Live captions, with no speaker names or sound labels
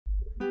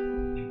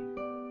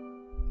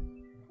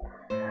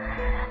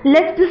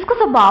let's discuss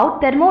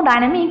about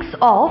thermodynamics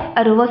of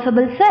a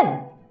reversible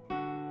cell.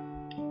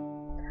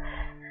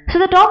 So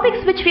the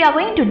topics which we are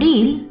going to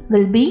deal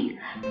will be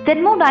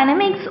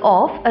thermodynamics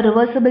of a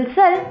reversible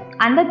cell.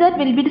 Under that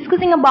we'll be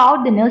discussing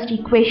about the Nernst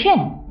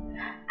equation,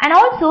 and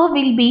also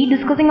we'll be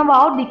discussing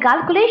about the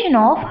calculation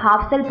of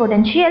half cell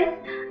potential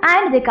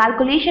and the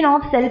calculation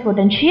of cell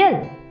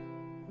potential.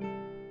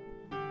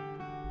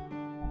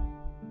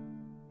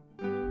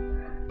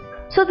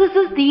 So this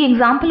is the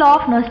example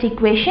of Nernst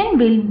equation.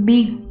 We'll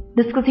be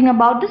discussing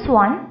about this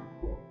one.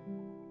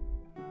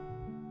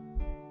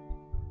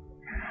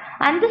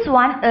 And this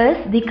one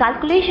is the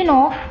calculation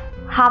of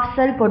half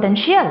cell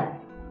potential.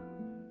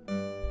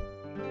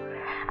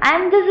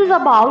 And this is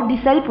about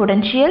the cell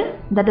potential,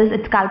 that is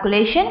its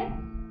calculation.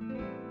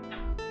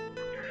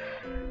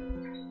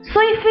 So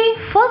if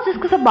we first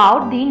discuss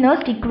about the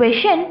Nernst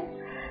equation,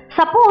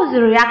 suppose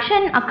the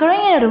reaction occurring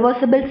in a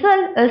reversible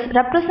cell is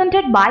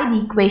represented by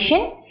the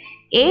equation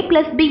A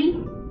plus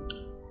B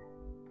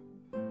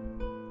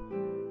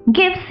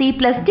gives C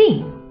plus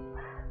D.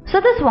 So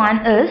this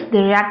one is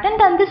the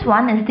reactant and this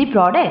one is the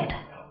product.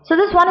 So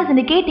this one is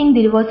indicating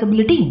the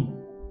reversibility.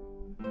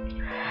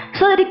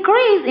 So the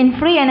decrease in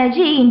free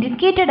energy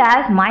indicated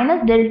as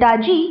minus delta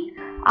G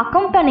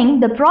accompanying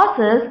the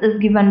process is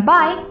given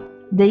by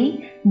the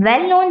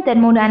well-known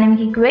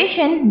thermodynamic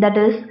equation, that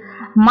is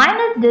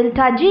minus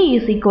delta G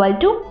is equal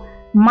to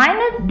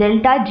minus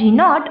delta G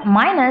naught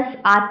minus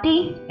RT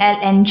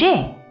ln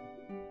J,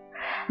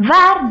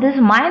 where this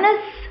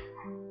minus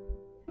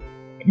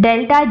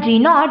delta G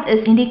naught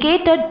is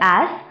indicated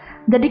as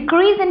the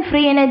decrease in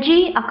free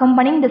energy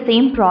accompanying the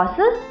same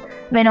process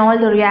when all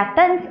the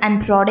reactants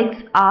and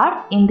products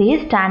are in their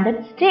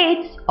standard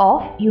states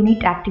of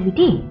unit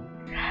activity.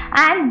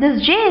 And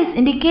this J is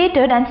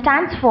indicated and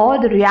stands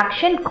for the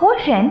reaction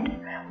quotient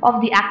of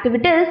the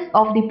activities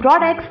of the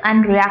products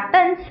and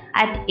reactants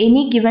at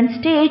any given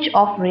stage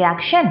of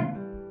reaction.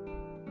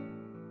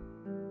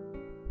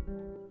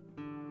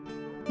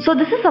 So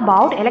this is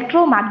about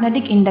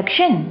electromagnetic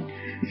induction.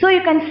 So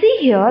you can see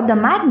here the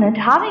magnet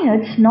having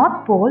its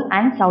north pole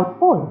and south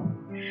pole,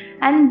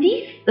 and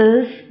this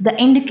is the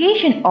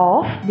indication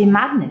of the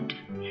magnet,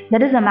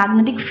 that is a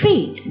magnetic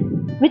field,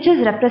 which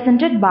is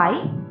represented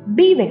by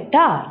B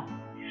vector.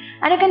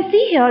 And you can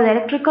see here the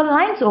electrical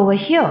lines over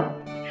here,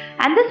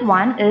 and this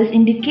one is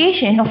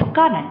indication of a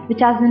current which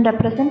has been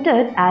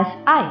represented as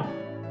I.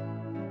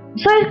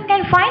 So you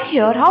can find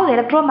here how the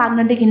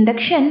electromagnetic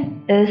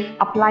induction is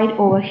applied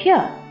over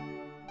here.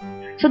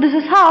 So this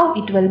is how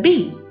it will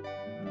be.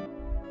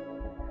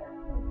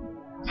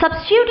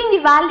 Substituting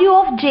the value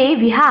of J,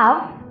 we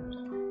have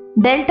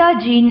delta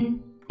G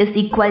is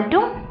equal to,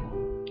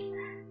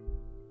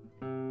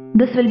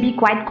 this will be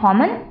quite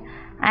common,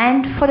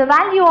 and for the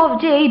value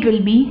of J it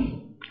will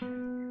be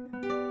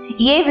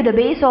A with the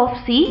base of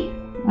C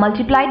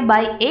multiplied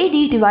by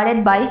AD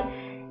divided by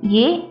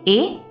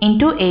AA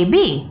into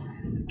AB.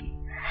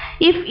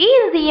 If E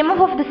is the EMF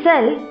of the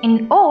cell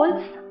in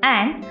volts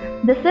and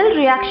the cell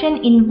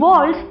reaction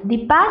involves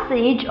the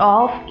passage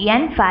of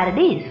N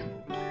Faradays,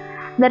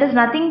 that is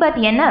nothing but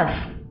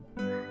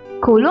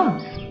NF,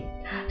 coulombs.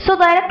 So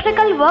the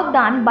electrical work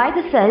done by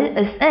the cell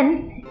is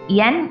in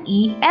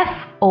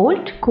NEF,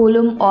 volt,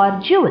 coulomb or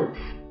joules.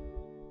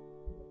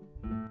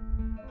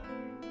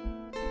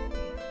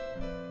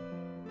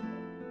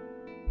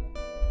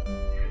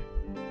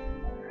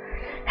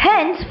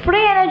 Hence,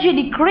 free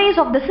energy decrease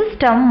of the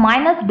system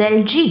minus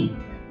del G,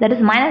 that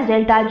is minus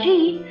delta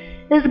G,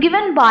 is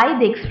given by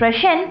the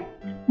expression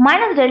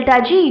minus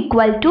delta G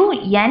equal to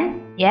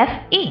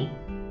NFE.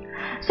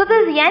 So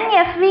this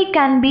NFV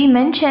can be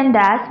mentioned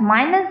as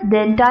minus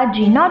delta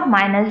G naught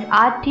minus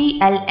RT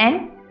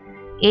ln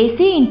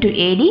AC into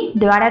AD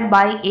divided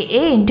by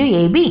AA into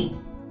AB.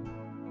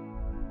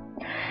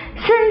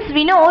 Since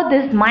we know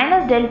this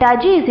minus delta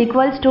G is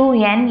equals to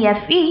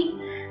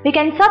NFE, we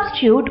can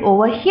substitute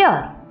over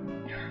here,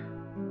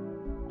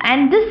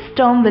 and this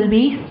term will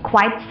be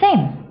quite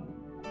same.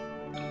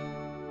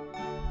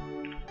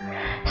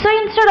 So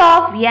instead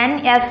of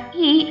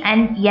NFE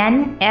and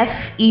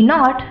NFE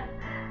naught,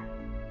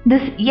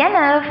 this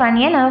NF and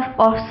NF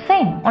are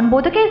same on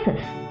both the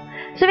cases.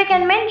 So we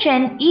can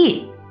mention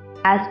E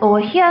as over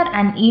here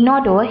and E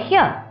naught over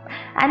here,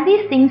 and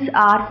these things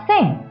are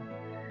same,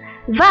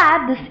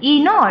 where this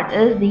E naught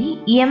is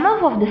the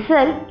EMF of the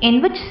cell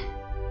in which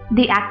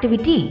the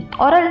activity,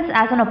 or else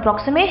as an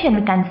approximation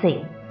we can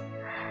say,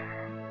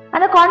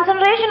 and the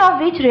concentration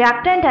of each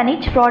reactant and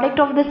each product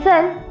of the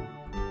cell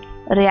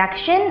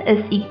reaction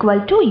is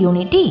equal to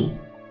unity.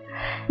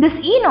 This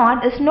E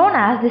naught is known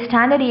as the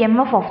standard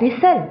EMF of the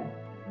cell.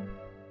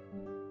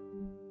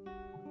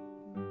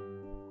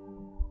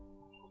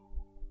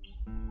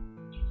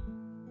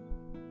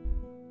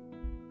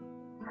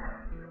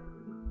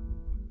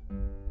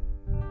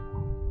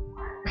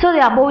 So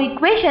the above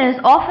equation is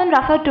often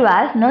referred to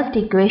as Nernst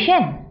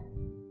equation.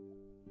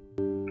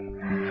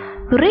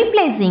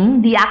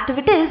 Replacing the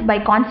activities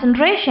by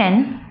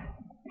concentration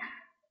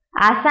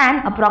as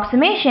an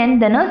approximation,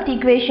 the Nernst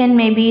equation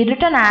may be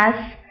written as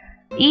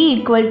E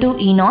equal to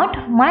E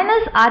naught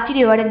minus RT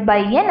divided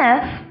by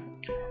NF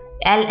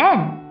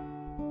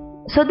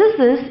Ln. So this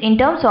is in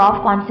terms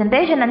of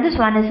concentration and this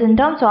one is in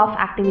terms of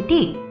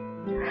activity.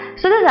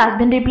 So this has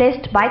been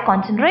replaced by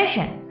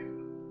concentration.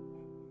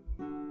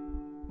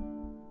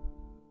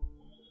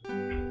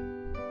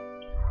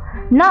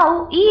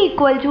 Now E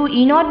equal to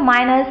E naught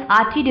minus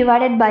RT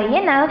divided by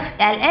NF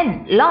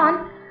Ln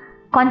ln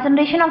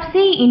concentration of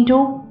C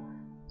into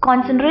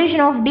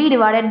concentration of D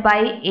divided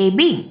by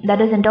AB,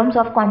 that is in terms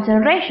of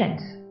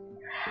concentrations,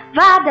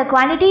 where the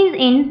quantities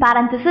in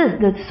parenthesis,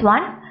 this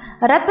one,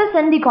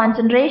 represent the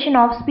concentration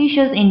of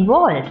species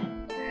involved,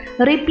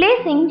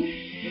 replacing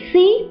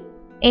C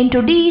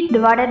into D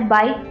divided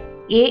by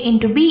A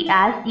into B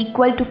as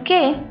equal to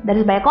K, that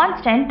is by a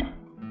constant.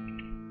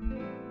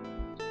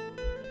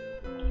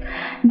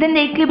 Then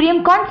the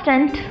equilibrium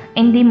constant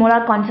in the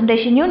molar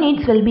concentration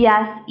units will be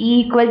as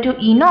E equal to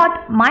E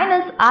naught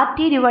minus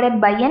RT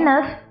divided by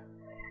NF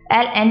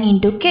Ln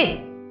into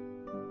K.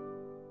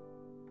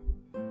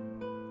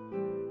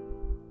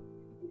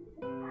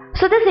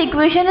 So this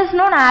equation is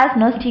known as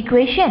Nernst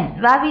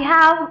equation, where we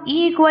have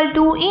E equal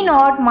to E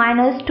naught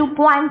minus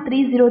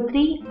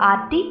 2.303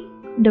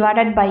 RT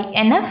divided by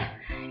NF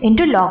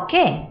into log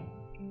K.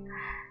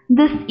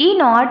 This E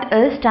naught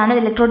is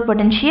standard electrode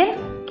potential,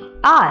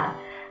 R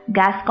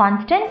gas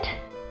constant,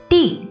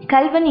 T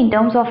Kelvin in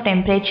terms of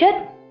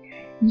temperature,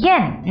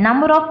 N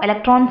number of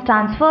electrons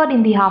transferred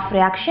in the half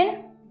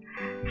reaction,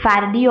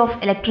 Faraday of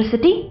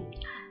electricity,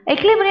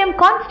 equilibrium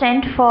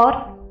constant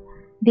for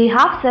the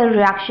half cell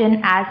reaction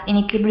as in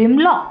equilibrium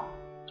law.